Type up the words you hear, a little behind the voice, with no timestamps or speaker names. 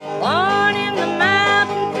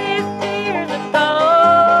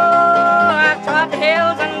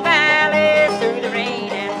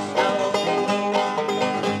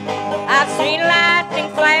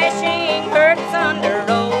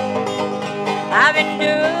I've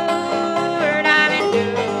endured,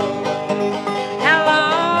 how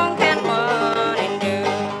long can one endure?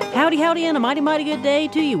 Howdy, howdy, and a mighty, mighty good day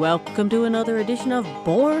to you. Welcome to another edition of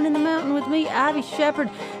Born in the Mountain with me, Ivy Shepherd.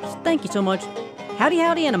 Thank you so much. Howdy,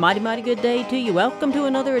 howdy, and a mighty, mighty good day to you. Welcome to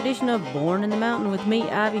another edition of Born in the Mountain with me,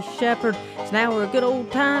 Ivy Shepherd. It's now a good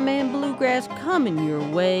old time and bluegrass coming your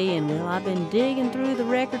way. And, well, I've been digging through the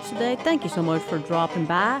records today. Thank you so much for dropping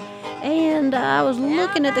by. And I was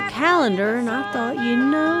looking at the calendar, and I thought,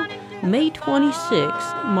 May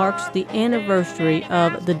 26th marks the anniversary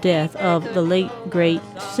of the death of the late, great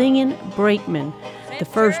singing brakeman, the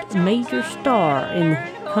first major star in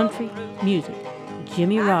country music,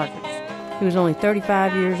 Jimmie Rodgers. He was only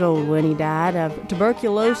 35 years old when he died of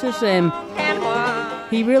tuberculosis, and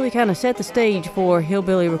he really kind of set the stage for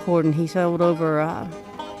hillbilly recording. He sold over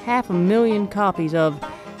 500,000 copies of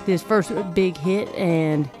this first big hit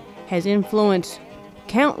and has influenced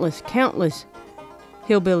countless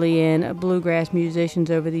hillbilly and bluegrass musicians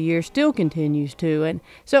over the years, still continues to. And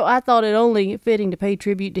so I thought it only fitting to pay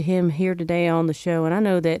tribute to him here today on the show. And I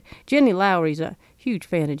know that Jenny Lowry's a huge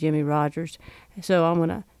fan of Jimmie Rodgers, so I'm going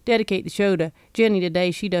to dedicate the show to Jenny today.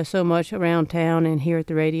 She does so much around town and here at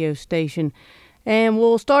the radio station. And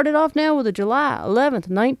we'll start it off now with a July 11th,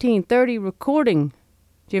 1930 recording,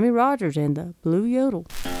 Jimmie Rodgers and the Blue Yodel.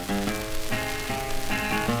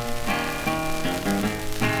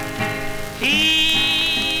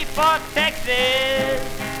 T for Texas,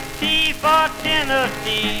 T for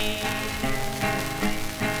Tennessee.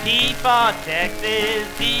 T for Texas,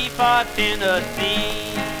 T for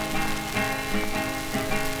Tennessee.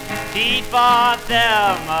 T for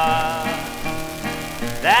Thelma,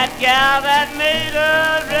 that gal that made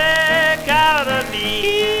a wreck out of me.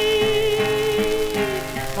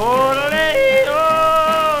 Ole, ole, ole.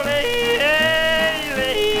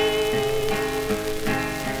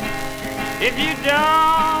 If you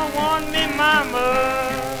don't want me, mama,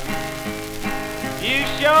 you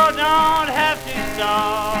sure don't have to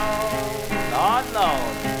stall. Lord,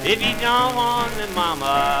 Lord, if you don't want me,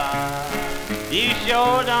 mama, you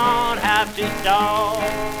sure don't have to stall.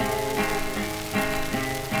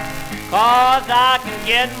 'Cause I can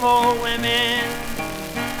get more women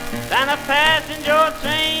than a passenger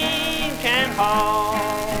train can haul.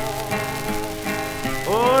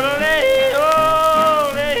 Ole, ole,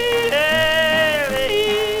 ole.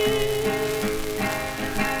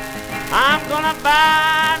 I'm gonna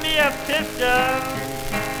buy me a pistol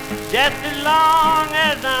just as long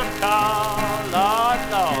as I'm tall. Lord,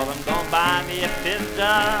 Lord, I'm gonna buy me a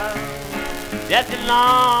pistol just as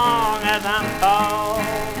long as I'm tall.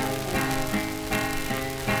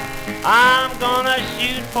 I'm gonna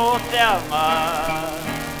shoot poor Thelma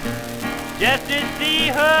just to see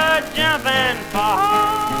her jump and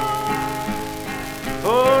fall.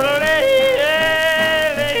 Ole, ole,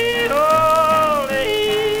 ole.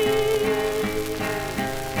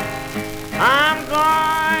 I'm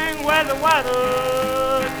going where the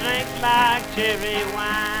water drinks like cherry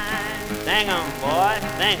wine. Sing 'em, boy,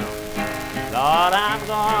 sing 'em. Lord, I'm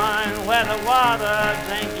going where the water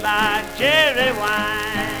drinks like cherry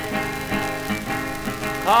wine.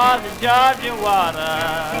 'Cause the Georgia water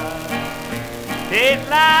tastes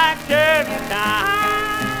like turpentine.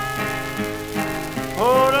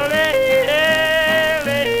 Ole, ole,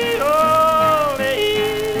 ole.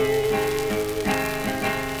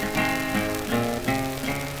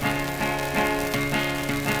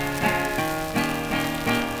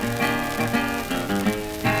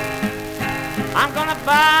 I'm gonna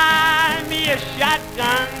buy me a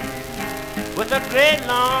shotgun with a great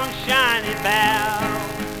long shiny barrel.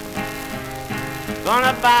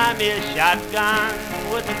 Gonna buy me a shotgun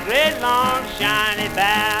with a great long shiny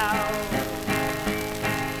barrel.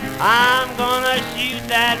 I'm gonna shoot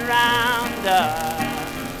that rounder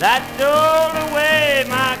that stole away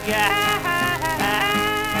my gal.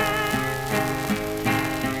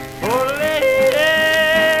 Ole, ole,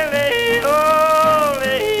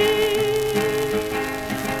 ole.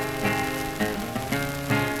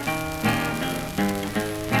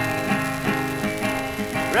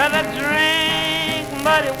 Rather drink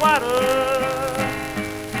muddy water,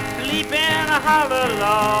 sleep in a hollow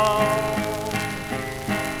log.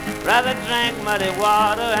 Rather drink muddy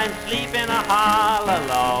water and sleep in a hollow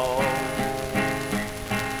log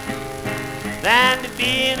than to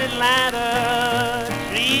be in Atlanta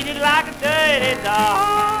treated like a dirty dog.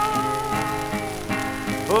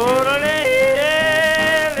 Ole, ole,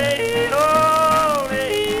 ole.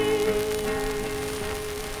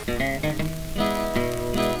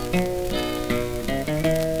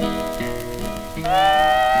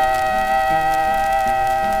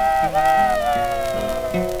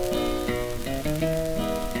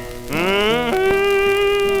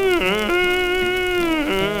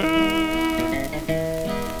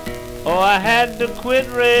 to quit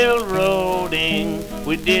railroading.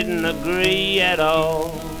 We didn't agree at all.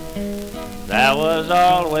 There was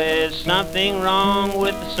always something wrong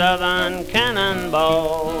with the Southern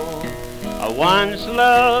Cannonball. I once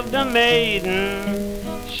loved a maiden,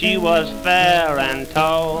 she was fair and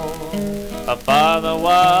tall. Her father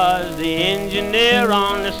was the engineer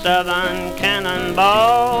on the Southern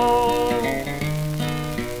Cannonball.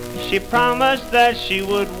 She promised that she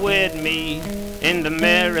would wed me in the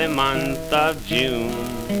merry month of June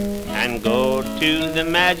and go to the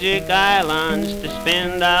Magic Islands to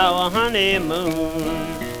spend our honeymoon.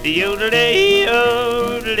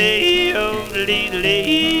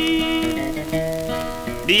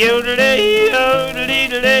 De-yodelee-o-delee-o-delee-delee.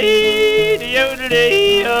 De-yodelee-o-delee-delee.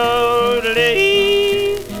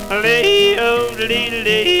 De-yodelee-o-delee.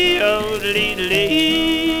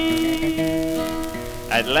 De-yodelee-o-delee-delee.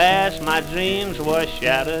 At last my dreams were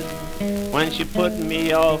shattered when she put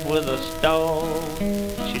me off with a stall.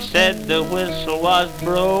 She said the whistle was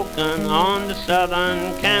broken on the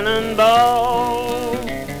Southern Cannonball.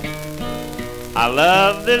 I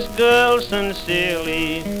love this girl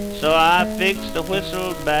sincerely, so I fixed the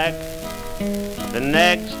whistle back. The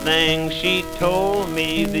next thing she told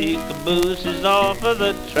me, the caboose is off of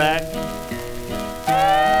the track.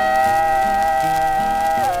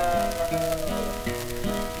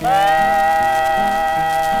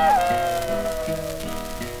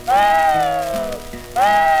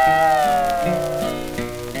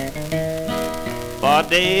 For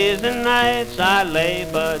days and nights I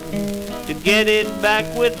labored to get it back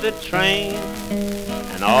with the train,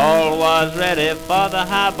 and all was ready for the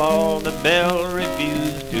highball. The bell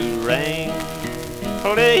refused to ring.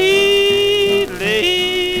 Lee,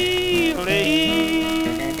 lee, lee.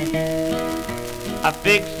 I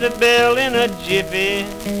fixed the bell in a jiffy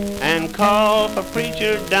and called for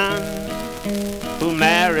Preacher Dunn, who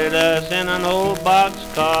married us in an old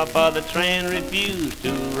boxcar, for the train refused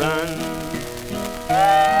to run.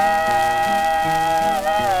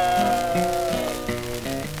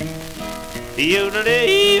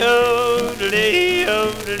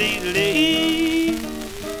 De-yodelee-o-delee-o-delee-delee.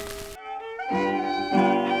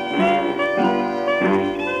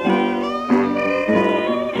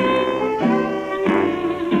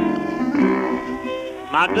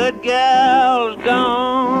 My good gal's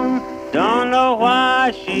gone, don't know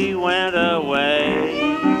why she went away.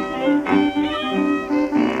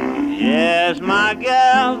 Yes, my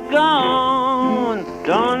gal's gone,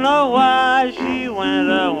 don't know why she went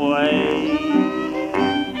away.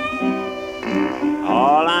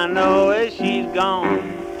 All I know is she's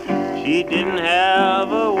gone, she didn't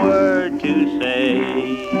have a word to say.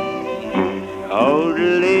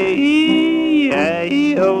 Odelee,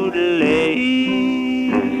 hey, odelee.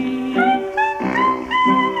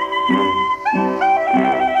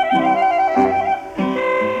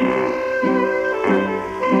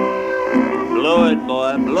 Blow it,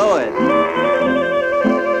 boy, blow it.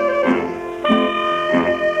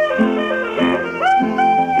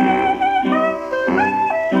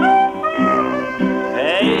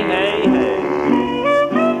 Hey, hey, hey.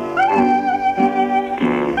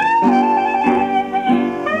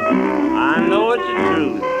 I know it's the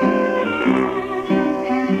truth.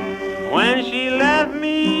 When she left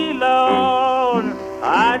me, Lord,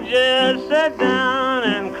 I just sat down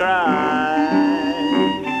and cried.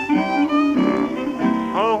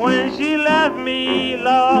 When she left me,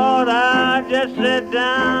 Lord, I just sat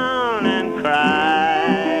down and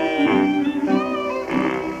cried.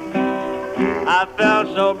 I felt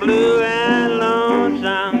so blue and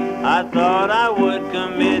lonesome, I thought I would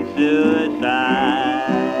commit suicide.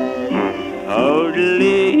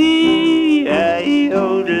 Odelee, hey,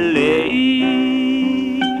 odelee.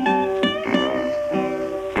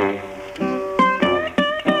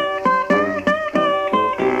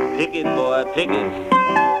 Pick it, boy, pick it.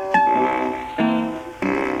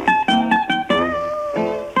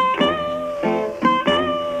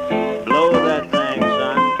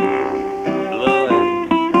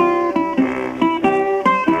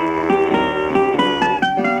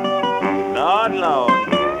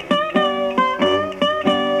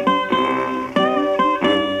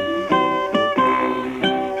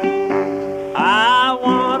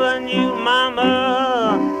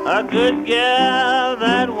 A good gal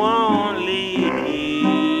that won't leave.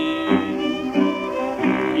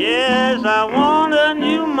 Yes, I want a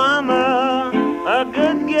new mama, a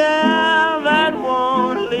good gal that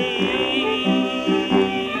won't leave.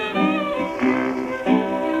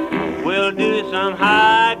 We'll do some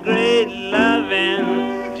high-grade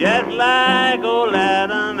loving, just like old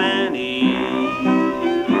Adam and Eve.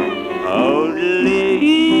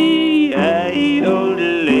 Odelee, hey,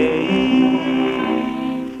 odelee.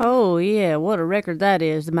 Yeah, what a record that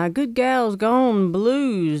is. The My Good Gal's Gone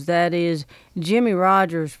Blues. That is Jimmie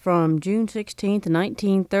Rodgers from June 16th,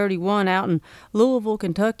 1931, out in Louisville,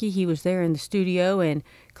 Kentucky. He was there in the studio, and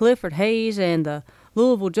Clifford Hayes and the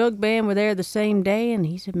Louisville Jug Band were there the same day, and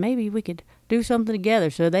he said maybe we could do something together.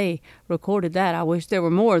 So they recorded that. I wish there were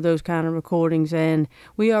more of those kind of recordings, and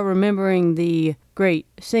we are remembering the great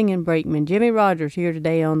singing brakeman Jimmie Rodgers here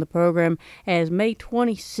today on the program, as May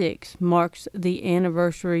 26 marks the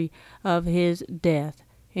anniversary of his death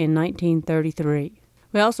in 1933.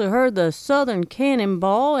 We also heard the Southern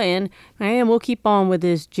Cannonball, and we'll keep on with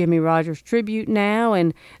this Jimmie Rodgers tribute now.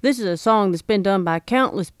 And this is a song that's been done by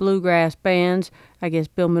countless bluegrass bands, I guess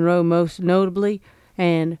Bill Monroe most notably,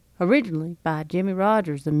 and originally by Jimmie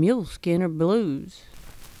Rodgers, the Mule Skinner Blues.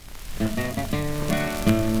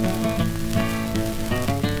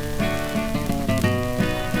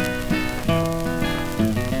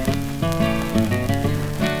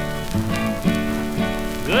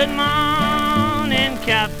 Good morning,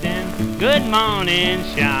 Captain. Good morning,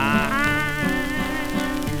 Shine.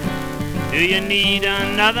 Do you need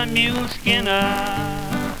another mule skinner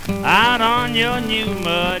out on your new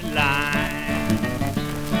mud line?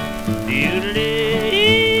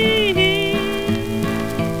 Doodle-dee,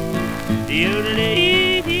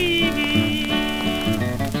 doodle-dee.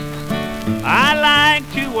 I like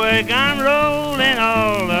to work on rolling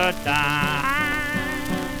all the time.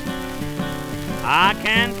 I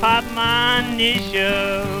can pop my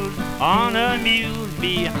initials on a mule's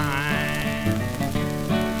behind.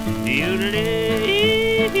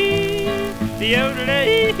 Doodle-dee,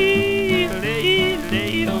 doodle-dee,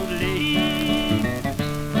 doodle-dee.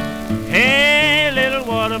 Hey, little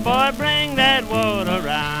water boy, bring that water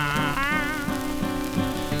round.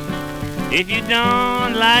 If you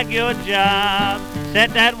don't like your job, set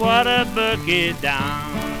that water bucket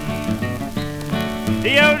down.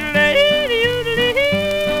 Doodle-dee,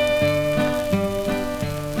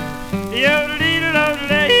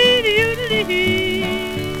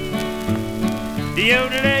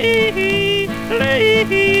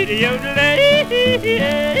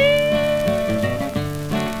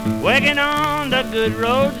 working on the good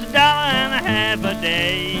roads, $1.50 a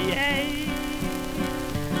day.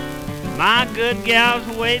 My good gal's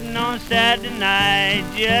waiting on Saturday night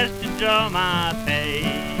just to draw my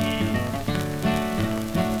pay.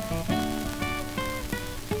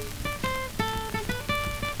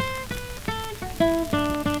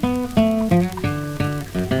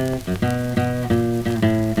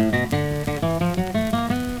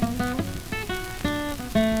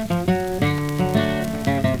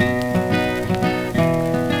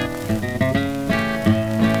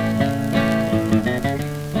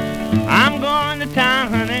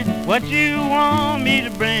 What you want me to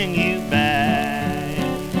bring you back?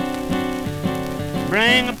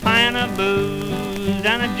 Bring a pint of booze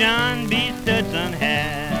and a John B. Stetson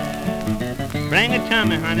hat. Bring a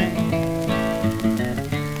tummy, honey.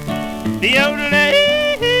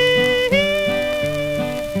 The-o-de-lay,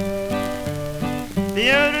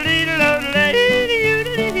 the-o-de-lay, the-o-de-lay,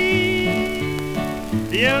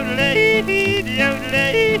 the-o-de-lay,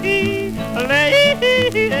 the-o-de-lay,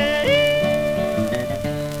 the-o-de-lay.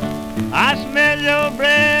 I smell your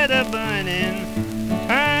bread a-burning,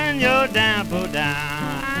 turn your damper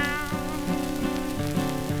down.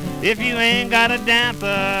 If you ain't got a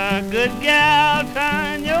damper, good gal,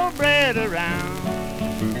 turn your bread around.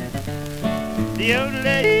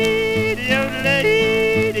 De-o-de-lay,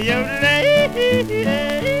 de-o-de-lay, de-o-de-lay.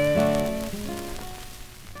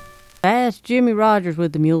 That's Jimmie Rodgers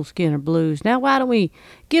with the Mule Skinner Blues. Now why don't we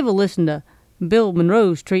give a listen to Bill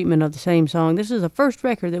Monroe's treatment of the same song. This is the first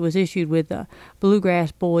record that was issued with the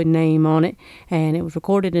Bluegrass Boy name on it, and it was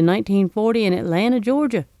recorded in 1940 in Atlanta,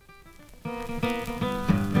 Georgia.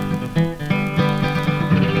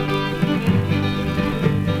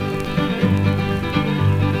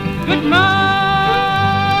 Good morning,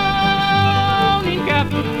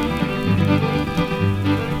 Captain.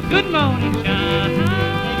 Good morning, John.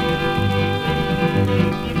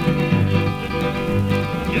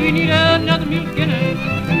 Do you need another mule skinner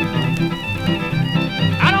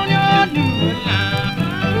out on your new line?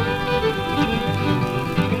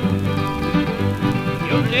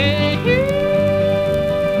 Your lady,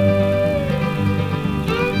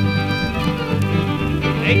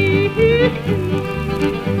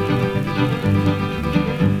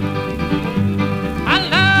 I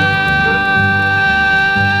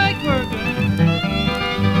like working.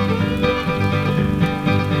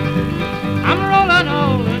 I'm rolling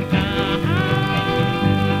all the time.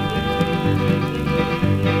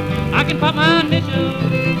 I can pop my initials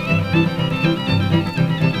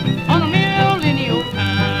on a mill any old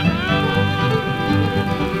time.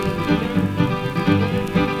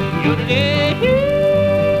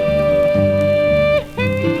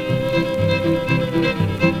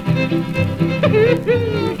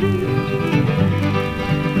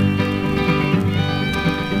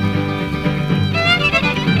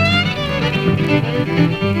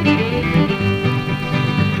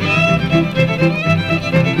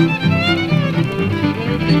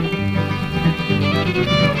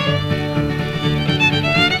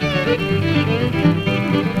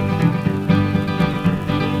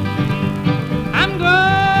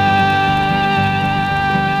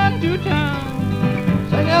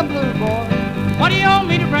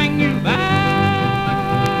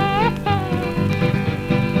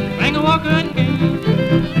 Morgan King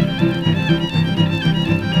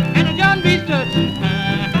and a John B. Sturgeon.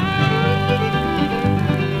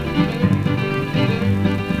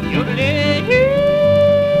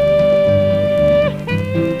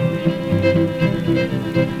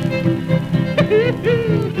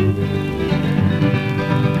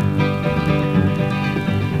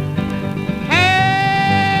 Hey,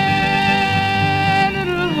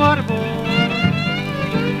 little water boy,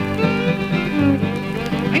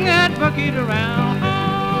 bring that bucket around.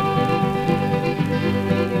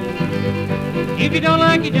 If you don't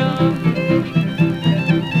like your job,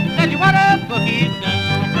 let your water bucket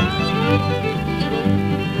down.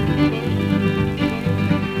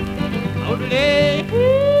 Oh,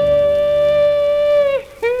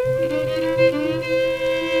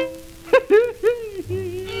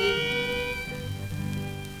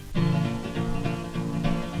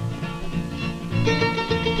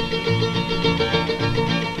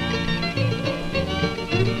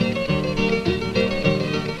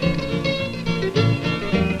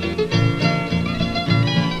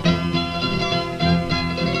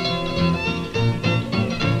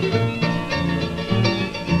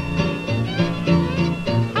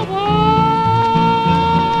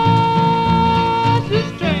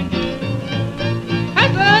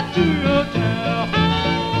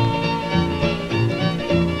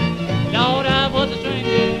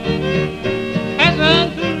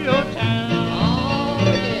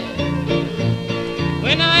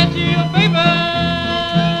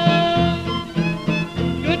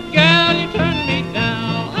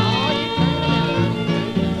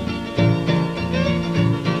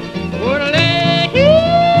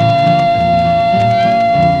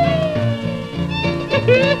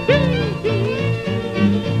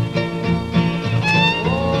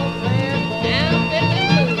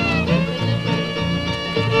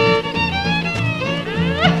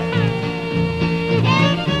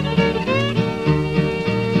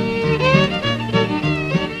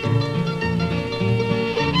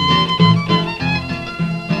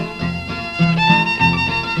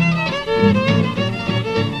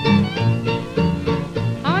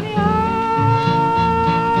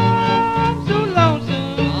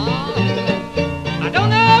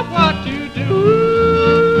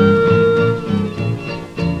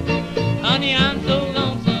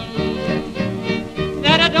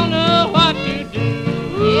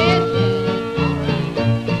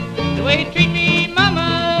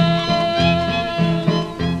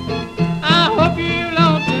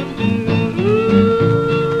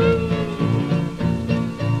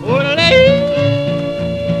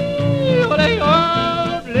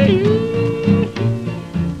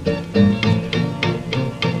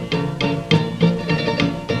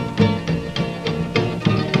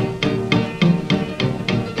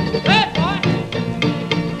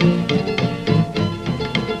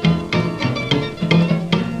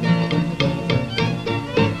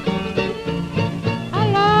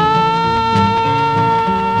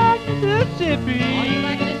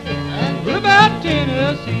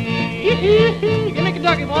 Give me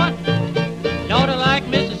Kentucky, boy. Daughter like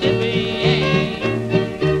Mississippi.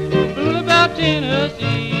 Fool about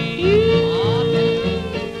Tennessee.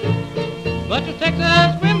 But the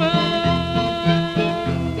Texas women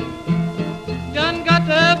done got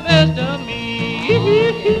the best of me.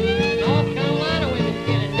 North Carolina women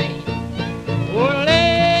killing me.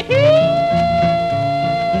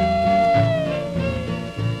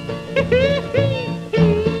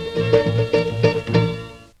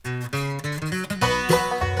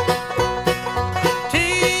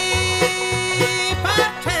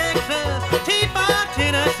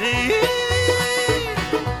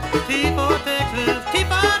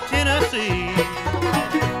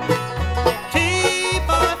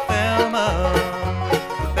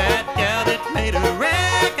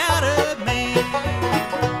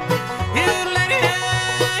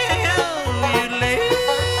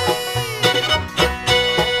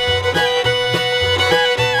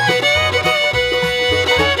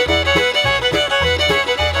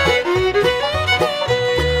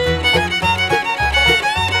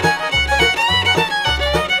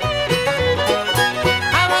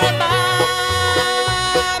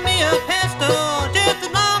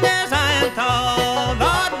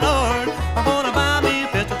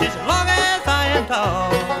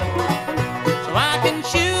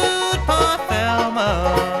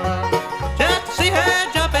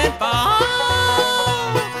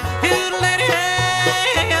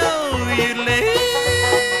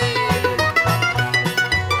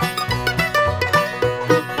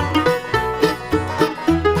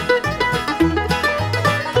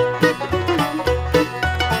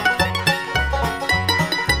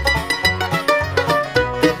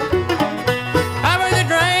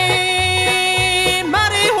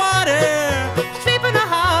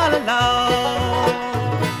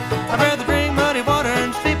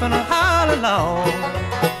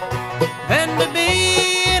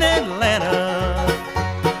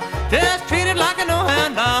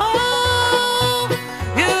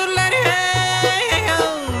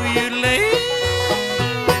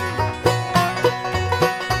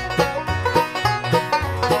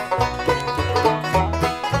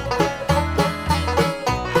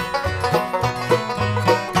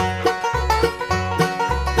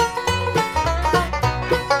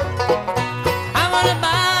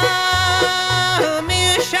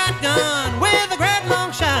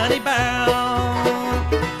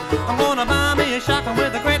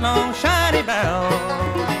 long shiny barrel.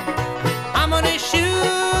 I'm gonna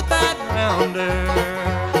shoot that rounder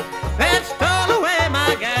that stole away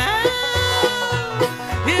my gal.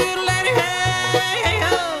 You lady, hey,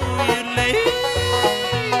 oh, you lady.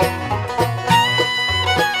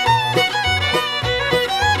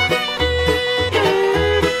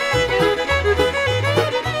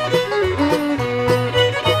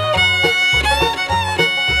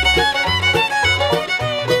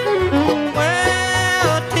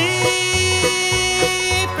 Well, T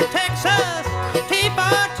for Texas, T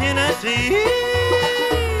for Tennessee,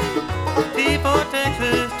 T for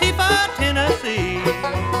Texas, T for Tennessee,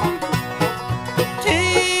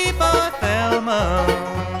 T for Thelma,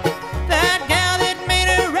 that gal that made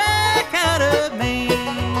a wreck out of me.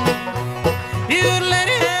 You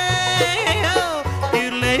lady, hey, oh,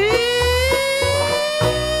 you lady.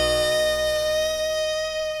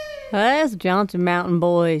 That's Johnson Mountain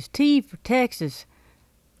Boys, T for Texas,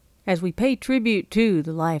 as we pay tribute to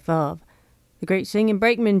the life of the great singing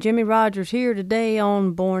brakeman Jimmie Rodgers here today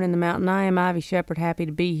on Born in the Mountain. I am Ivy Shepard, happy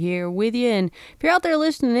to be here with you. And if you're out there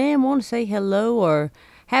listening in and want to say hello or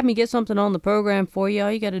have me get something on the program for you,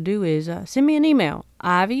 all you got to do is send me an email,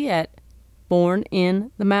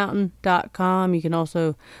 ivy@borninthemountain.com. You can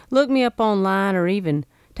also look me up online or even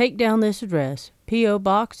take down this address, P.O.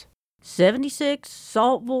 Box 76,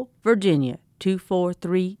 Saltville, Virginia,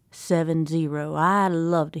 24370. I'd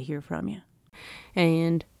love to hear from you.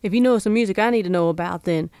 And if you know some music I need to know about,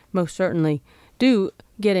 then most certainly do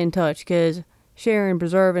get in touch, because sharing,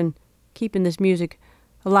 preserving, keeping this music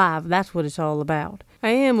alive, that's what it's all about.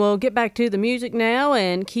 We'll get back to the music now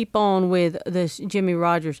and keep on with this Jimmie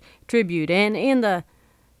Rodgers tribute. And in the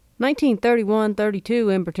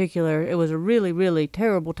 1931-32 in particular, it was a really, really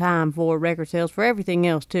terrible time for record sales, for everything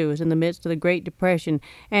else too. It was in the midst of the Great Depression.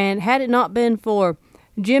 And had it not been for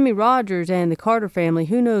Jimmie Rodgers and the Carter family,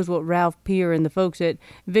 who knows what Ralph Peer and the folks at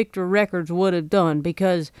Victor Records would have done,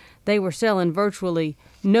 because they were selling virtually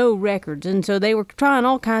no records. And so they were trying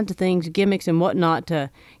all kinds of things, gimmicks and whatnot, to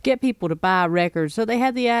get people to buy records. So they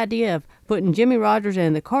had the idea of putting Jimmie Rodgers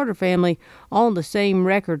and the Carter family on the same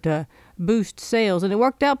record to boost sales. And it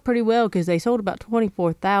worked out pretty well, because they sold about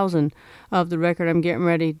 24,000 of the record I'm getting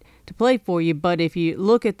ready to play for you. But if you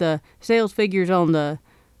look at the sales figures of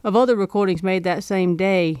other recordings made that same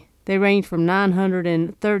day, they range from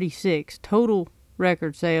 936 total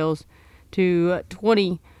record sales to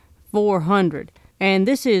 2,400. And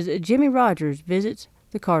this is Jimmie Rodgers Visits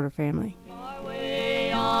the Carter Family. Far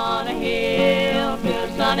away on a hill to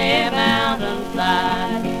a sunny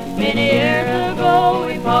mountainside. Many years ago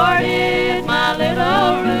we parted, my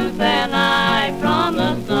little Ruth and I, from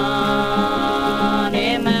the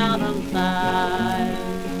sunny mountainside.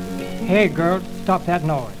 Hey, girls, stop that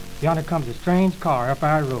noise. Yonder comes a strange car up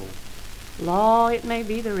our road. Law, it may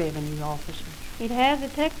be the revenue officer. It has a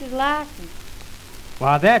Texas license.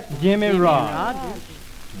 Why, that's Jimmie Rodgers.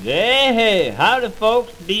 Hey, howdy,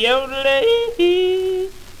 folks. De-yodelay.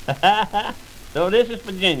 So this is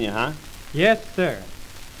Virginia, huh? Yes, sir.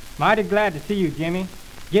 Mighty glad to see you, Jimmy.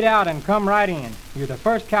 Get out and come right in. You're the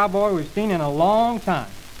first cowboy we've seen in a long time.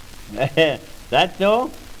 That's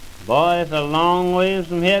so? Boy, it's a long ways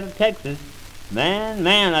from here to Texas. Man,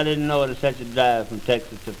 I didn't know it was such a drive from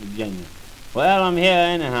Texas to Virginia. Well, I'm here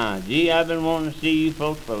anyhow. Gee, I've been wanting to see you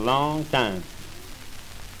folks for a long time.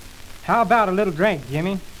 How about a little drink,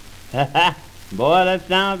 Jimmy? Boy, that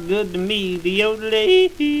sounds good to me.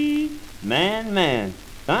 De-yodelay. Man.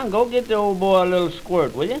 Son, go get the old boy a little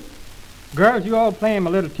squirt, will you? Girls, you all play him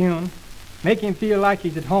a little tune. Make him feel like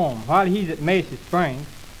he's at home while he's at Macy Springs.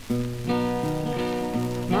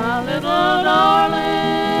 My little darling,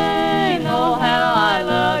 oh how I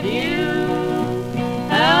love you,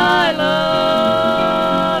 how I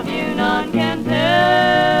love you, none can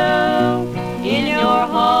tell. In your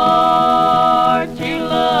heart you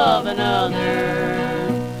love another,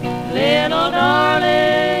 little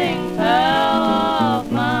darling pal of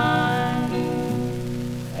mine.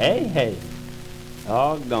 Hey,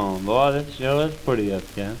 all gone. Boy, that sure is pretty up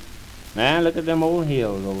there. Man, look at them old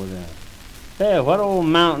hills over there. Say, what old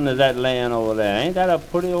mountain is that laying over there? Ain't that a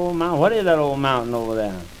pretty old mountain? What is that old mountain over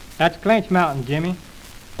there? That's Clinch Mountain, Jimmy.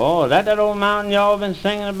 Oh, that old mountain y'all been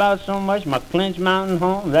singing about so much? My Clinch Mountain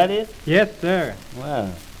home, that it? Yes, sir.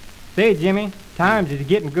 Well. Say, Jimmy, times is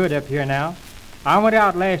getting good up here now. I went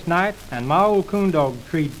out last night, and my old coon dog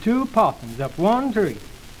treed 2 possums up one tree.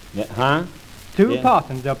 Yeah, huh? 2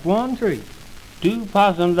 possums up one tree. 2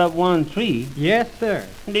 possums up one tree? Yes, sir.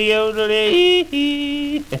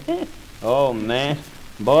 De-yodelay. Oh, man.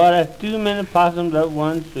 Boy, that's too many possums up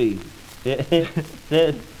one tree.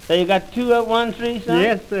 So you got 2 up one tree, son?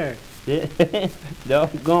 Yes, sir.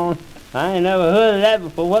 Doggone. I ain't never heard of that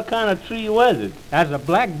before. What kind of tree was it? That's a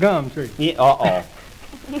black gum tree. Yeah,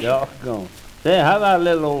 Doggone. Say, how about a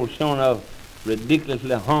little old showing of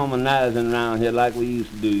ridiculously harmonizing around here like we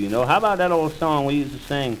used to do, you know? How about that old song we used to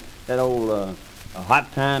sing, that old A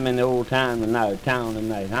Hot Time in the Old Time Tonight, Town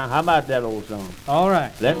Tonight, huh? How about that old song? All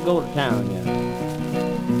right. Let's go to town, yeah.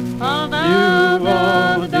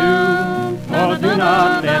 Do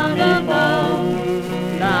not let me fall.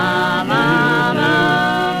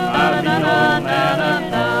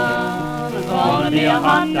 It's gonna be a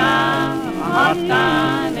hot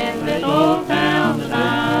time in this old town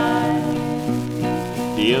tonight.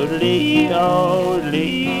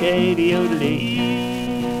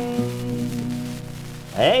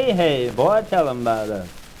 Hey, boy, tell 'em about us.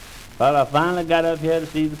 Well, I finally got up here to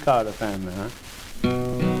see the Carter family, huh?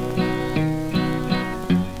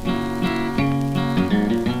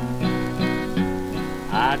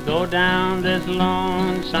 I go down this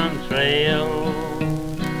lonesome trail,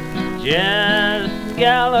 just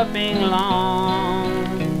galloping along.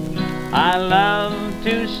 I love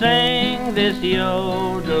to sing this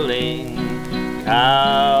yodeling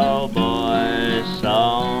cowboy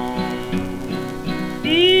song.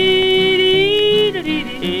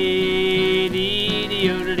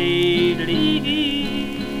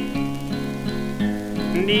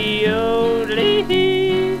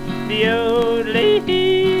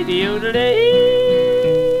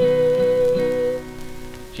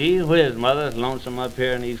 Gee whiz, Mother, it's lonesome up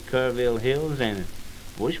here in these Kerrville hills, ain't it?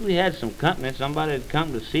 Wish we had some company. Somebody would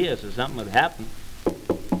come to see us or something would happen.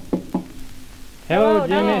 Hello,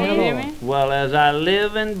 Jimmy. Jimmy. Well, as I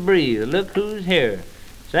live and breathe, look who's here.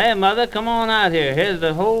 Say, Mother, come on out here. Here's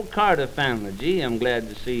the whole Carter family. Gee, I'm glad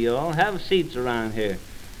to see you all. Have seats around here.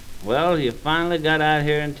 Well, you finally got out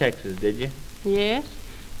here in Texas, did you? Yes.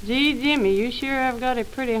 Gee, Jimmy, you sure have got a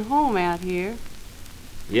pretty home out here.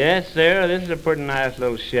 Yes, Sarah, this is a pretty nice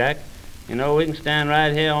little shack. You know, we can stand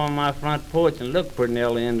right here on my front porch and look pretty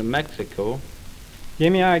nearly into Mexico.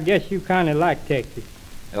 Jimmy, I guess you kind of like Texas.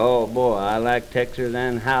 Oh, boy, I like Texas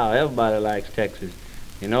and how. Everybody likes Texas.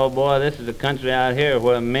 You know, boy, this is a country out here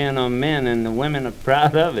where men are men and the women are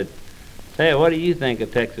proud of it. Say, what do you think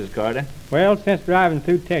of Texas, Carter? Well, since driving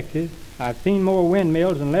through Texas, I've seen more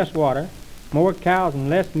windmills and less water, more cows and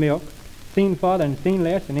less milk, seen farther and seen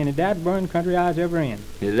less than any that-burned country I was ever in.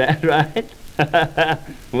 Is that right?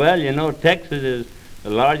 Well, you know, Texas is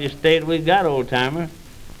the largest state we got, old-timer.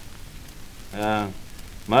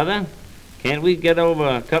 Mother, can't we get over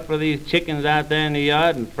a couple of these chickens out there in the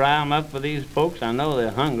yard and fry them up for these folks? I know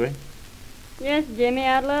they're hungry. Yes, Jimmy,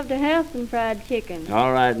 I'd love to have some fried chicken.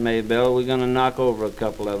 All right, Maybelle, we're going to knock over a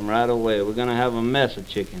couple of them right away. We're going to have a mess of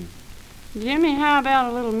chicken. Jimmy, how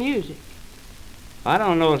about a little music? I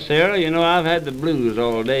don't know, Sarah. You know, I've had the blues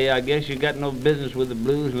all day. I guess you got no business with the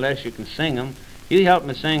blues unless you can sing them. You help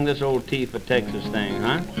me sing this old T for Texas thing,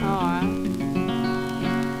 huh? All right.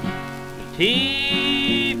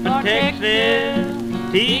 T for Texas,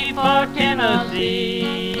 T for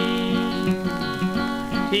Tennessee.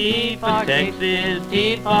 T for Texas,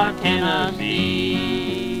 T for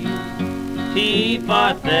Tennessee. T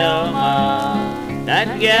for Thelma,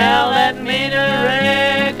 that gal that made a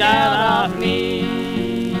wreck out of me.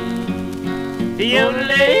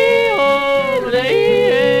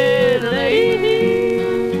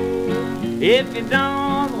 If you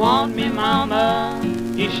don't want me, mama,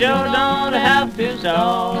 you sure don't have to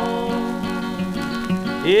stall.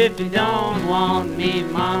 If you don't want me,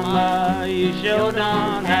 mama, you sure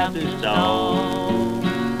don't have to stall.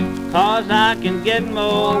 'Cause I can get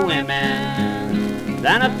more women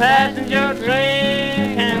than a passenger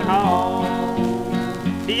train can haul.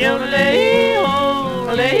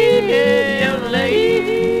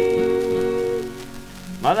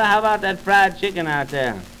 Mother, how about that fried chicken out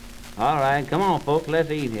there? All right, come on, folks, let's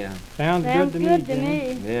eat here. Sounds good to me,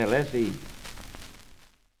 Jimmy. Yeah, let's eat.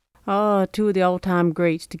 Oh, two of the all-time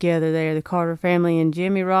greats together there, the Carter family and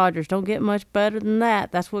Jimmie Rodgers. Don't get much better than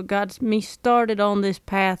that. That's what got me started on this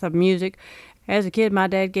path of music. As a kid, my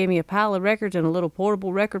dad gave me a pile of records and a little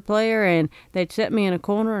portable record player, and they'd set me in a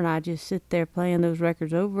corner, and I'd just sit there playing those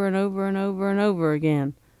records over and over and over and over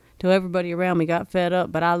again, till everybody around me got fed up,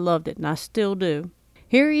 but I loved it, and I still do.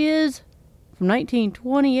 Here he is, from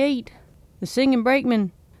 1928, the singing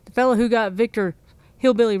brakeman, the fellow who got Victor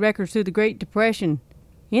Hillbilly Records through the Great Depression,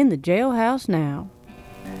 in the jailhouse now.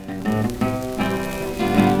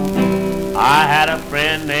 I had a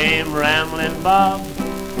friend named Ramblin' Bob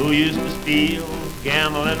who used to steal,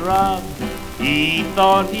 gamble, and rob. He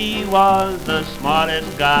thought he was the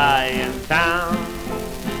smartest guy in town.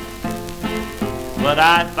 But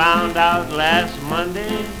I found out last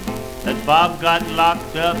Monday that Bob got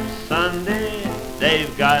locked up Sunday.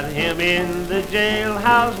 They've got him in the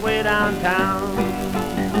jailhouse way downtown.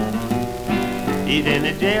 He's in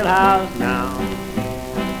the jailhouse now.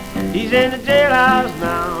 He's in the jailhouse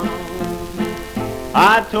now.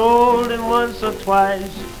 I told him once or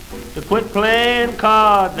twice to quit playing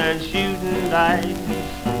cards and shooting dice.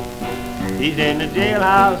 He's in the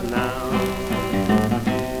jailhouse now.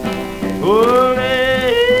 Ole,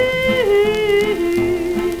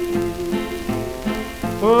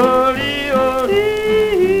 ole, ole,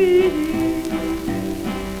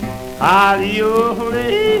 ali, ole,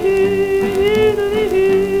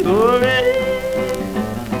 ole.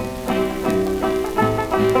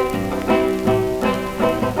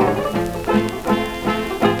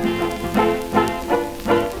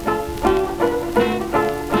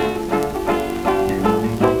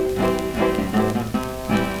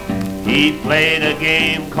 He played a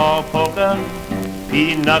game called poker,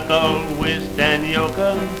 pinochle, whist, and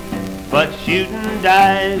euchre, but shooting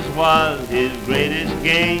dice was his greatest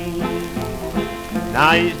game.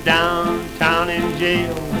 Now he's downtown in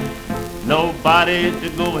jail, nobody to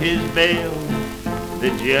go his bail.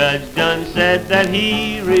 The judge done said that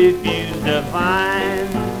he refused to fine.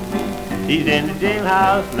 He's in the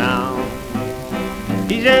jailhouse now.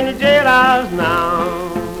 He's in the jailhouse now.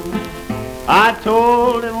 I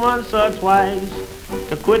told him once or twice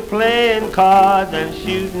to quit playing cards and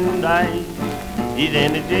shooting dice. He's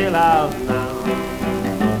in the jailhouse now.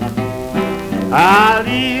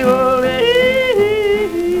 Ali, ole,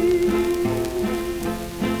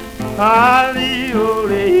 ali,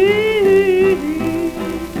 ole,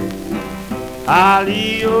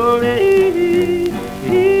 ali, ole,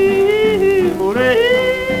 ole.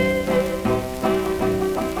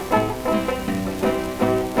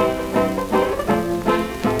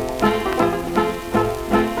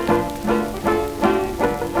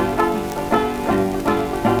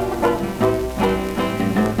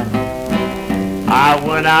 I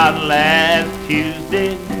went out last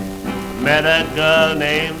Tuesday, met a girl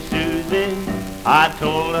named Susie. I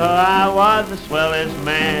told her I was the swellest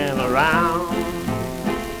man around.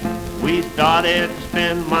 We started to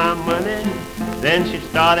spend my money, then she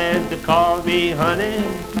started to call me honey.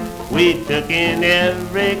 We took in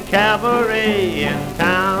every cabaret in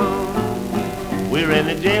town. We're in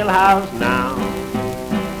the jailhouse now.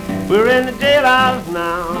 We're in the jailhouse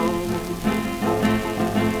now.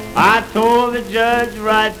 I told the judge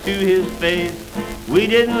right to his face, we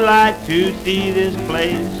didn't like to see this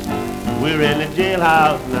place. We're in the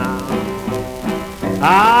jailhouse now.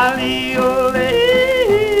 Ali, ole,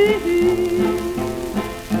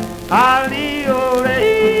 ali, ole,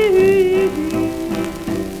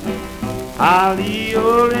 ali,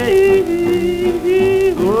 ole,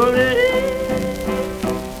 ole.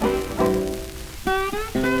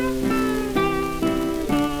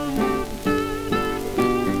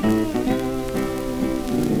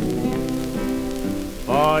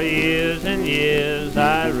 For years and years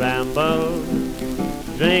I rambled,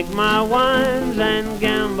 drink my wines and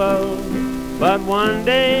gamble, but one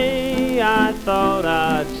day I thought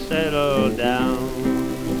I'd settle down.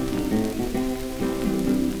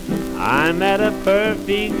 I met a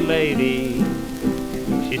perfect lady,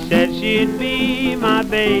 she said she'd be my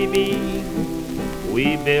baby.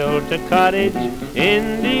 We built a cottage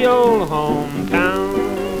in the old hometown.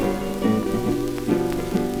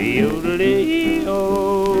 Yodelee,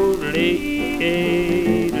 yodelee.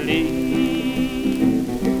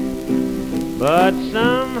 But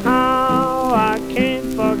somehow I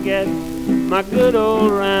can't forget my good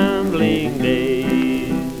old rambling days.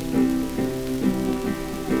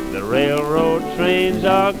 The railroad trains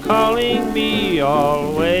are calling me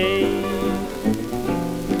always.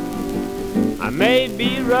 I may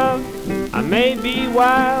be rough, I may be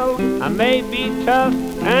wild, I may be tough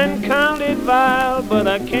and counted vile, but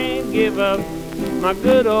I can't give up my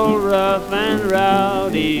good old rough and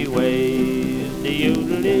rowdy ways. The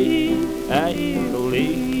yodelee,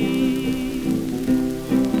 yodelee.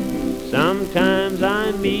 Sometimes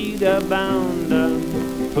I meet a bounder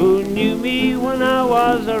who knew me when I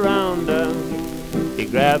was around her. He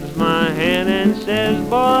grabs my hand and says,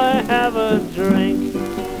 boy, have a drink.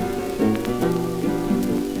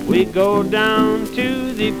 We go down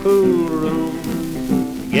to the pool room,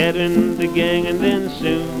 get in the gang, and then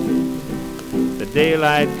soon the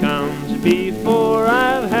daylight comes before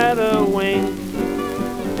I've had a wink.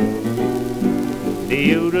 The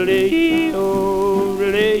yodelee,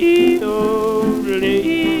 yodelee,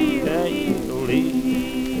 yodelee, yodelee.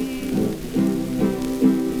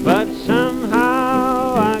 But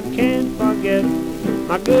somehow I can't forget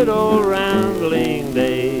my good old rambling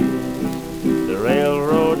days. The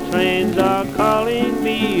railroad train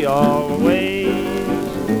me always.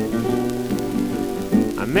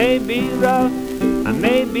 I may be rough, I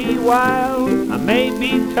may be wild, I may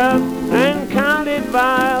be tough and counted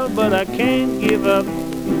vile, but I can't give up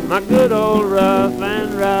my good old rough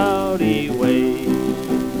and rowdy ways.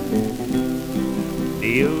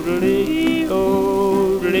 De-o-de-lee,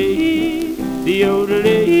 o-de-lee,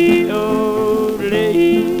 de-o-de-lee,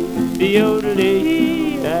 o-de-lee,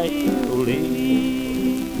 de-o-de-lee, de-o-de-lee.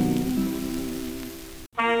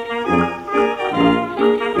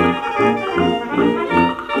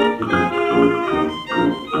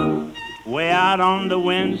 Way out on the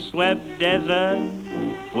windswept desert,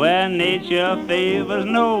 where nature favors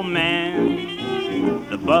no man,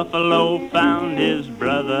 the buffalo found his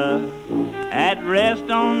brother at rest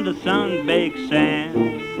on the sun-baked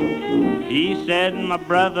sand. He said, "My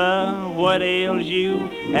brother, what ails you?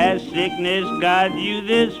 Has sickness got you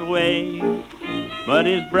this way?" But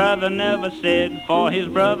his brother never said, for his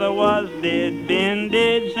brother was dead, been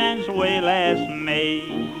dead since way last May.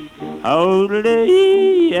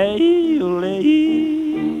 Oh-de-lee, oh-de-lee.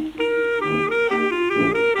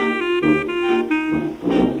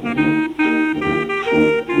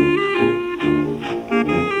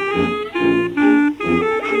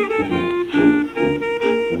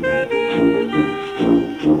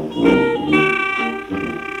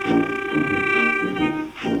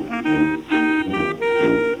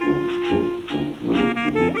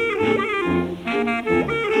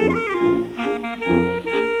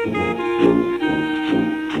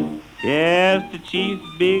 Yes, the chief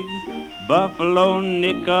big buffalo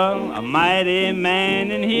nickel, a mighty man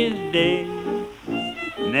in his day,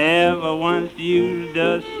 never once used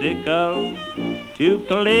a sickle to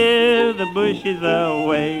clear the bushes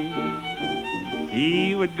away.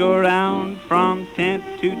 He would go round from tent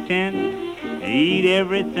to tent, eat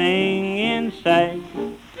everything in sight.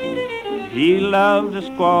 He loved a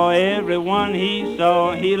squaw, every one he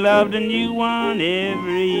saw, he loved a new one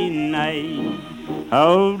every night.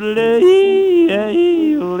 Oh-de-lee,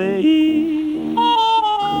 oh-de-lee.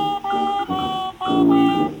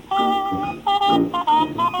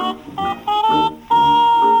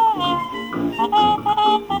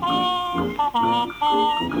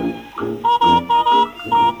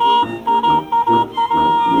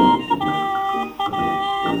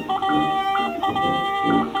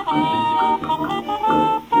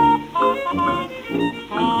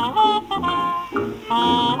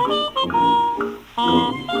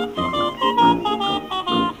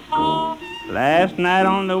 Last night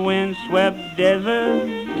on the windswept desert,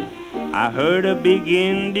 I heard a big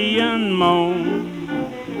Indian moan.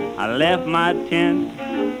 I left my tent,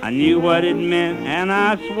 I knew what it meant, and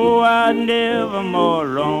I swore I'd never more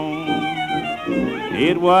roam.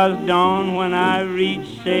 It was dawn when I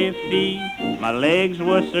reached safety, my legs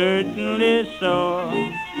were certainly sore.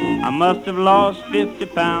 I must have lost 50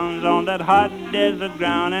 pounds on that hot desert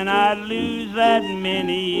ground, and I'd lose that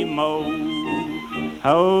many more.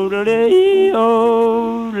 Oh-de-lee,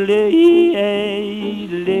 oh-de-lee,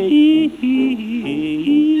 oh-de-lee.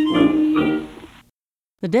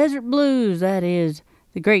 The Desert Blues, that is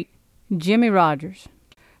the great Jimmie Rodgers.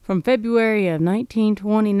 From February of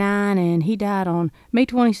 1929, and he died on May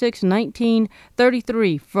 26,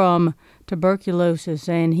 1933 from tuberculosis.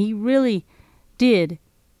 And he really did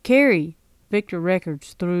carry Victor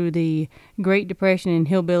Records through the Great Depression and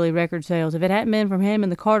hillbilly record sales. If it hadn't been from him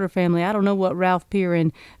and the Carter family, I don't know what Ralph Peer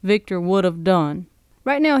and Victor would have done.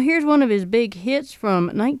 Right now, here's one of his big hits from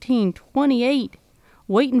 1928,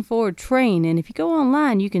 Waiting for a Train. And if you go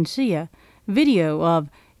online, you can see a video of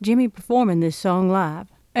Jimmie performing this song live.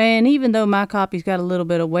 And even though my copy's got a little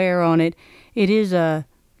bit of wear on it, it is a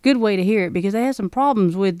good way to hear it because they had some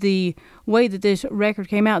problems with the way that this record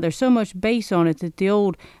came out. There's so much bass on it that the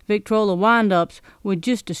old Victrola wind-ups would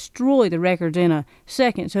just destroy the records in a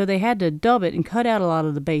second, so they had to dub it and cut out a lot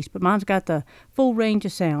of the bass. But mine's got the full range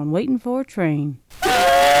of sound. Waiting for a Train.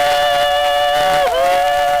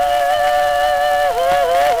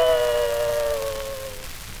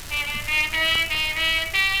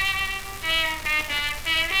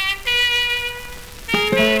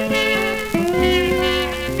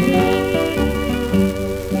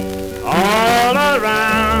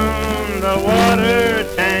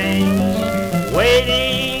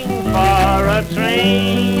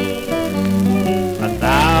 Train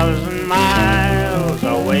 1,000 miles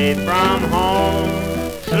away from home,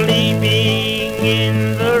 sleeping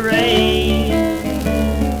in the rain.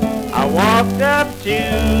 I walked up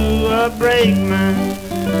to a brakeman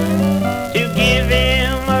to give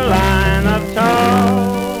him a line of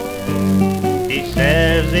talk. He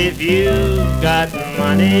says, if you've got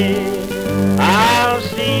money, I'll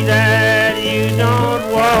see that you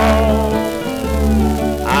don't walk.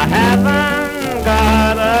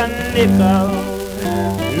 nickel,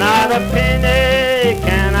 not a penny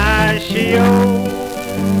can I show.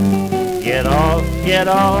 Get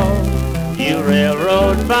off, you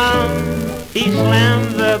railroad bum. He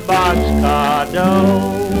slammed the boxcar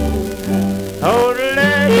door.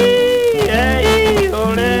 Ole-ee,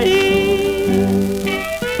 ole-ee.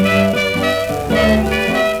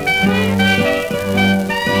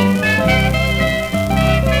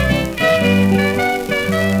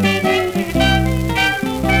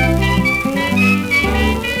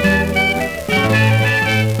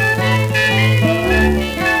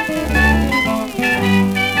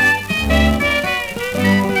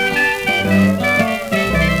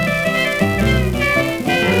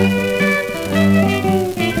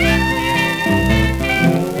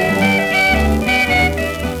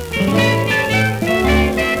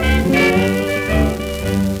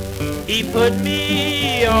 He put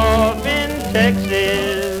me off in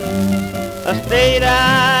Texas, a state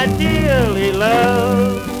I dearly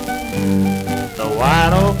love. The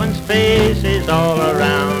wide open spaces all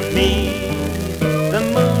around me, the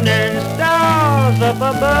moon and stars up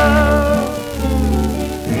above.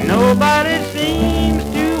 Nobody seems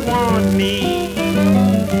to want me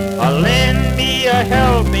or lend me a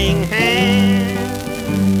helping hand.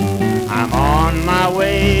 I'm on my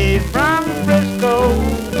way from Frisco,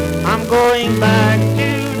 I'm going back to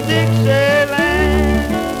Dixieland.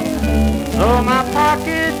 Though my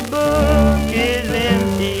pocketbook is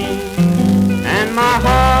empty and my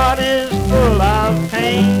heart is full of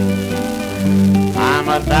pain, I'm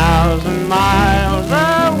 1,000 miles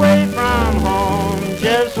away from home,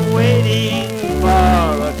 just waiting for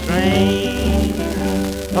a train.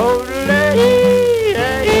 Ole-ee,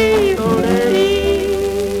 ole-ee.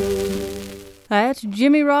 That's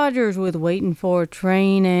Jimmie Rodgers with Waiting for a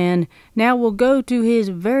Train, and now we'll go to his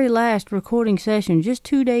very last recording session just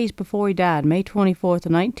 2 days before he died, May 24th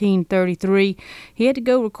of 1933. He had to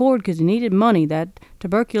go record because he needed money. That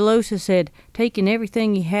tuberculosis had taken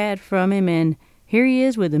everything he had from him, and here he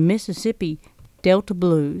is with the Mississippi Delta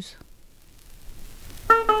Blues.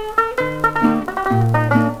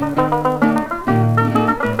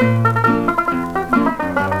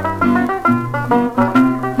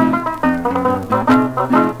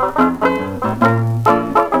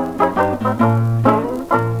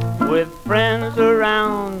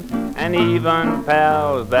 And even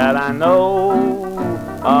pals that I know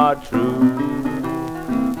are true,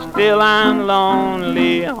 still I'm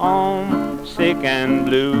lonely, homesick and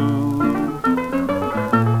blue.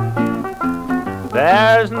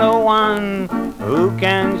 There's no one who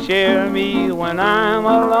can cheer me when I'm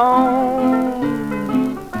alone,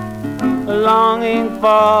 longing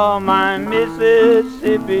for my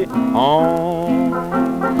Mississippi home.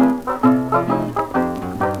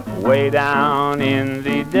 Way down in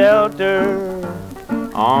the Delta,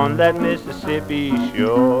 on that Mississippi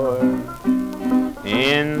shore,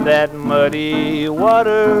 in that muddy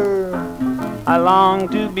water, I long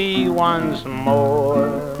to be once more.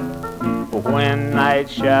 When night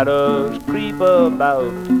shadows creep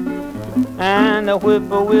about and the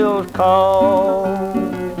whippoorwills call,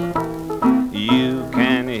 you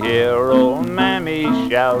can hear old Mammy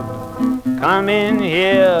shout, come in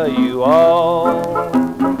here you all.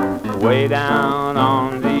 Way down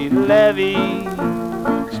on the levee,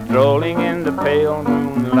 strolling in the pale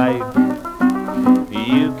moonlight,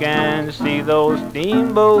 you can see those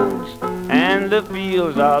steamboats and the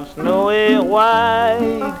fields of snowy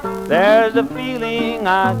white. There's a feeling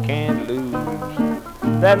I can't lose,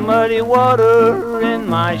 that muddy water in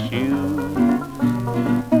my shoes,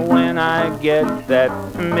 when I get that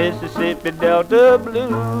Mississippi Delta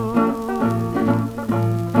blues.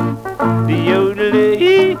 The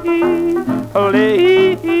yodelee, ole,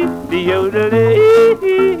 the yodelee.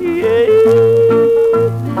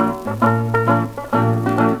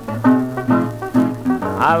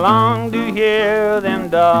 I long to hear them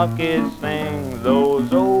darkies sing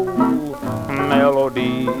those old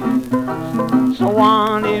melodies,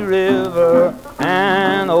 Swanee River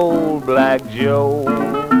and old Black Joe.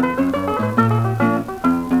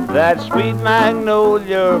 That sweet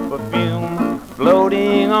magnolia perfume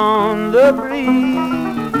floating on the breeze,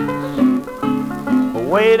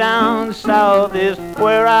 way down south is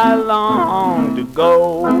where I long to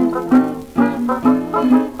go.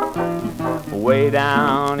 Way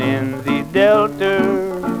down in the Delta,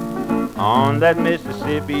 on that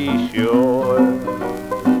Mississippi shore,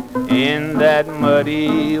 in that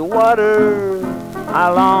muddy water, I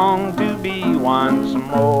long to be once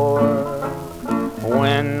more.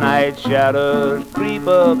 When night shadows creep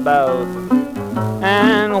about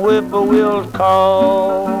and whippoorwills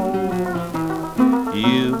call,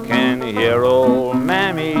 you can hear old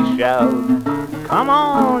Mammy shout,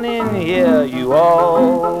 hear you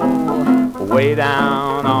all way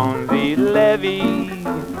down on the levee,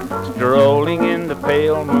 strolling in the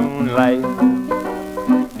pale moonlight.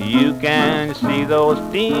 You can see those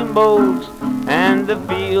steamboats and the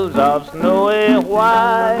fields of snowy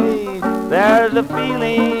white. There's a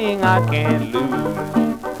feeling I can't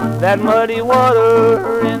lose, that muddy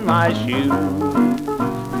water in my shoes.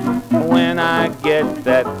 When I get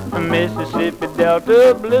that Mississippi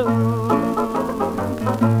Delta blues.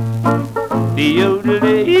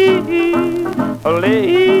 De-yodelee,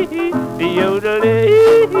 ole, de-yodelee.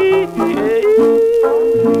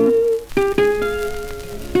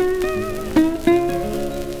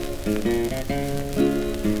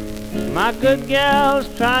 My good gal's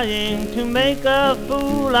trying to make a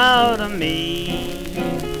fool out of me.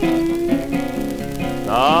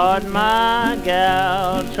 Lord, my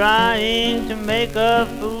gal trying to make a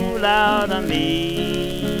fool out of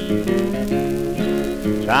me.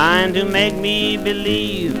 Trying to make me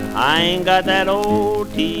believe I ain't got that old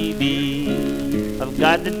TB. I've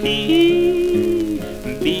got the TB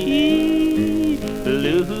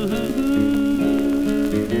blues.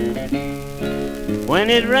 When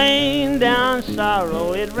it rained down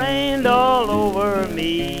sorrow, it rained all over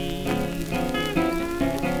me.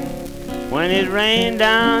 When it rained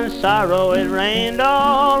down sorrow, it rained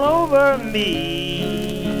all over me.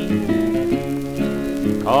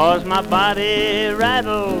 'Cause my body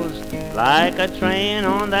rattles like a train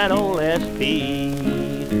on that old SP.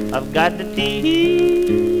 I've got the TB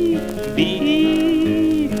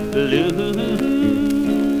blues.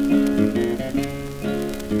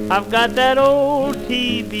 I've got that old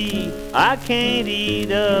TB, I can't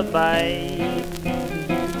eat a bite.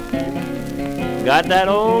 Got that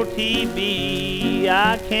old TB,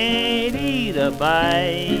 I can't eat a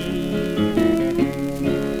bite.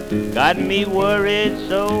 Got me worried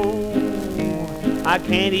so I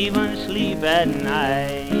can't even sleep at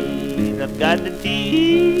night. I've got the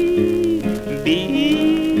TB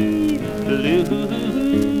blues.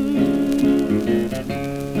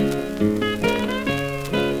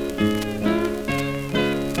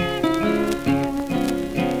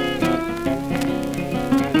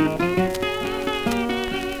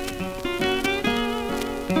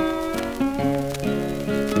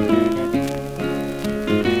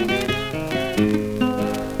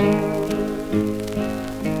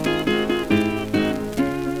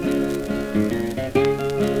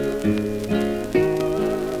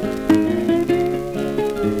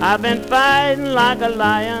 I've been fighting like a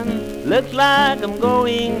lion, looks like I'm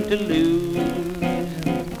going to lose.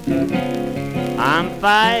 I'm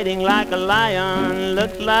fighting like a lion,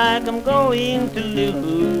 looks like I'm going to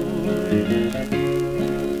lose.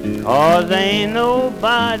 'Cause ain't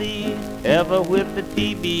nobody ever whipped the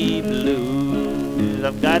TB blues.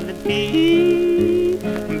 I've got the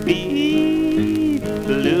TB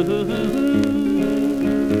blues.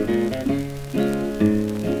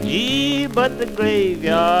 Gee, but the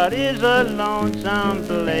graveyard is a lonesome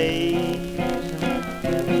place.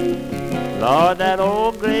 Lord, that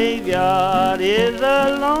old graveyard is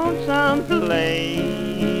a lonesome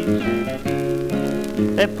place.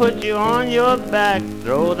 They put you on your back,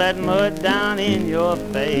 throw that mud down in your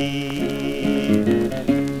face.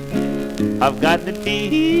 I've got the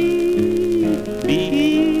TB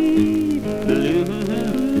blues.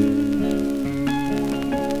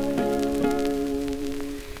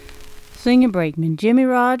 Singing brakeman Jimmie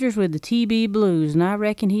Rodgers with the TB Blues, and I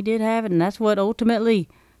reckon he did have it, and that's what ultimately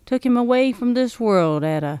took him away from this world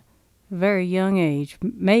at a very young age,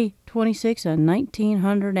 May 26 of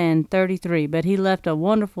 1933. But he left a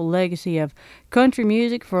wonderful legacy of country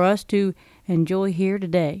music for us to enjoy here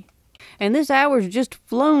today. And this hour's just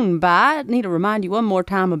flown by. I need to remind you one more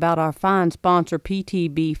time about our fine sponsor,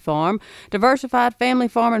 PTB Farm, Diversified Family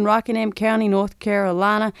Farm in Rockingham County, North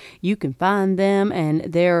Carolina. You can find them and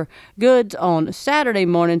their goods on Saturday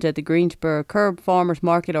mornings at the Greensboro Curb Farmers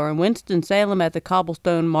Market or in Winston-Salem at the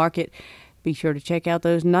Cobblestone Market. Be sure to check out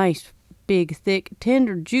those nice, big, thick,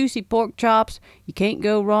 tender, juicy pork chops. You can't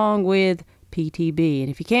go wrong with PTB. And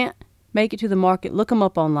if you can't make it to the market, look them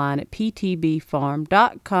up online at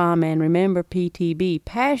ptbfarm.com. And remember, PTB,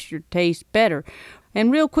 pasture tastes better.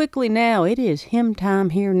 And real quickly now, it is hymn time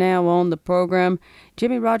here now on the program.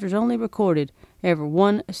 Jimmie Rodgers only recorded ever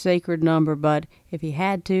one sacred number, but if he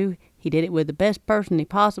had to, he did it with the best person he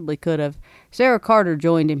possibly could have. Sarah Carter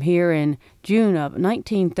joined him here in June of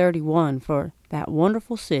 1931 for That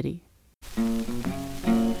Wonderful City.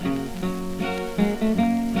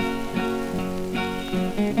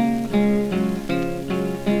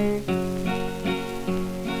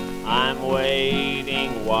 I'm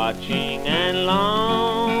waiting, watching, and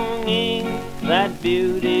longing that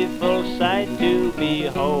beautiful sight to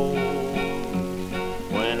behold.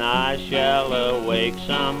 When I shall awake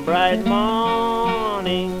some bright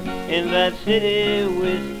morning in that city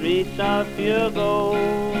with streets of pure gold,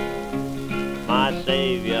 my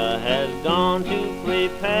Savior has gone to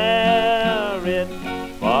prepare it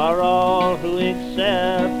for all who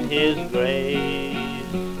accept His grace.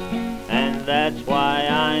 And that's why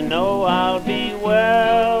I know I'll be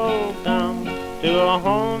welcome to a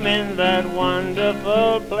home in that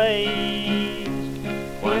wonderful place.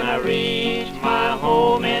 When I reach my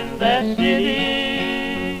home in that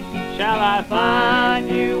city, shall I find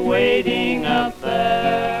you waiting up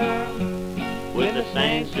there with the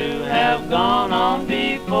saints who have gone on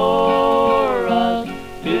before us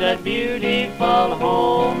to that beautiful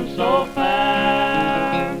home so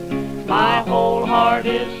fair. My whole heart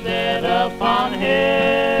is set upon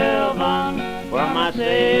heaven, where my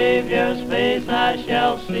Savior's face I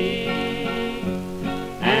shall see,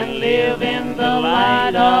 and live in the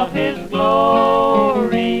light of His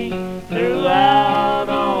glory throughout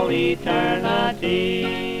all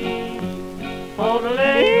eternity.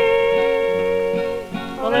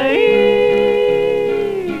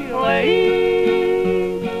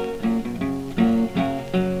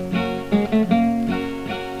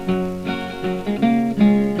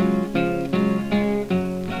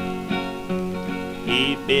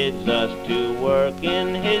 He bids us to work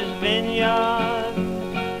in His vineyard,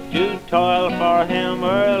 to toil for Him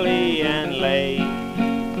early and late.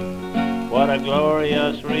 What a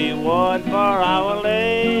glorious reward for our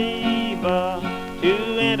labor, to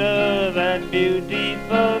enter that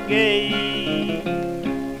beautiful gate.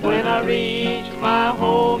 When I reach my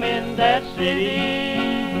home in that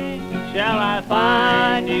city, shall I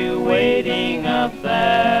find you waiting up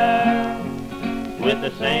there with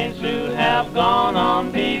the saints who have gone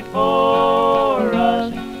on before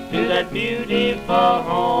us to that beautiful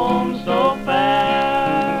home so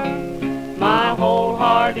fair. My whole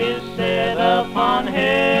heart is set upon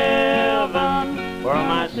heaven, where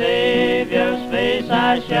my Savior's face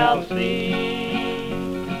I shall see,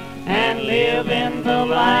 and live in the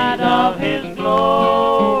light of His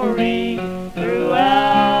glory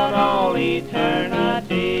throughout all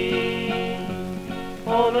eternity.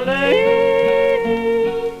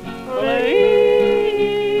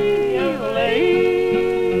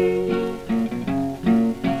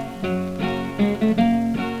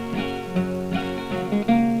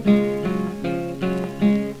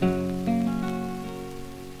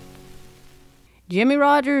 Jimmie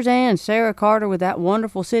Rodgers and Sarah Carter with That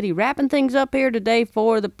Wonderful City, wrapping things up here today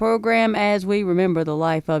for the program as we remember the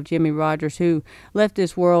life of Jimmie Rodgers, who left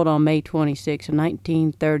this world on May 26,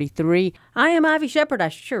 1933. I am Ivy Shepard. I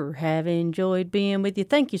sure have enjoyed being with you.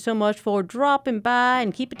 Thank you so much for dropping by,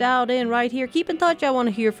 and keep it dialed in right here. Keep in touch. I want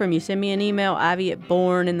to hear from you. Send me an email,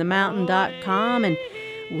 ivy@borninthemountain.com, and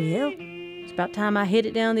well, it's about time I hit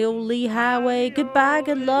it down the old Lee Highway. Goodbye,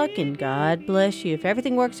 good luck, and God bless you. If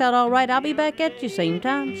everything works out all right, I'll be back at you same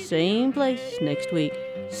time, same place next week.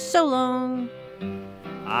 So long.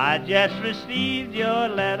 I just received your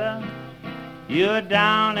letter. You're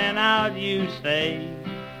down and out, you say.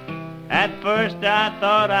 At first I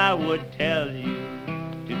thought I would tell you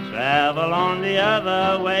to travel on the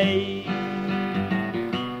other way,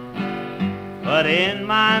 but in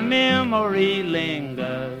my memory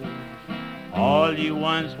lingers all you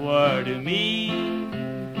once were to me.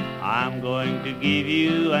 I'm going to give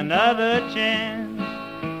you another chance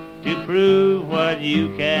to prove what you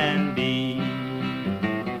can be.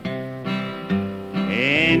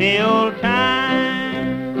 Any old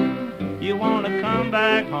time you want to come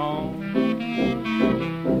back home,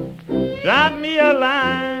 drop me a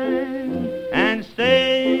line and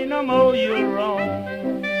say no more you'll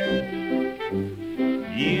roam.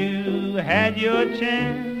 You had your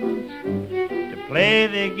chance to play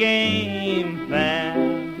the game fair,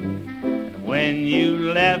 and when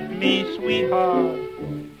you left me, sweetheart,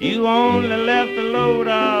 you only left a load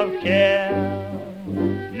of care.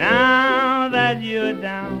 Now that you're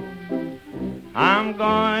down, I'm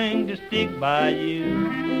going to stick by you.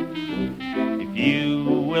 If you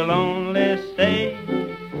will only say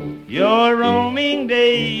your roaming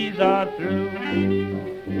days are through,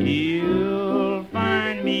 you'll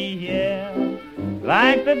find me here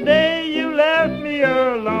like the day you left me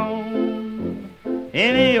alone.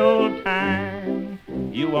 Any old time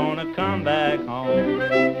you wanna come back home.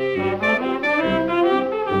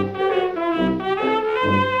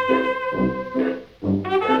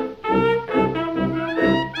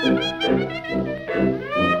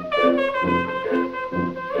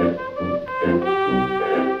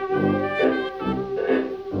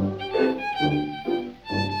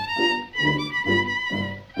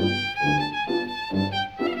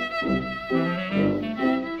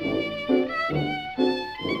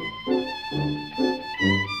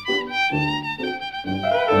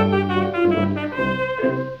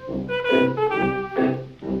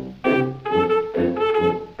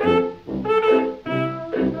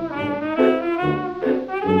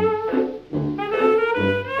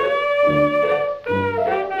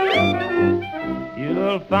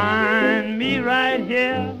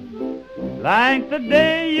 like the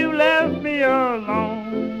day you left me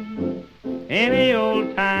alone. Any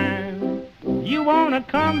old time you wanna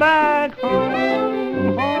come back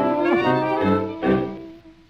home, home, home.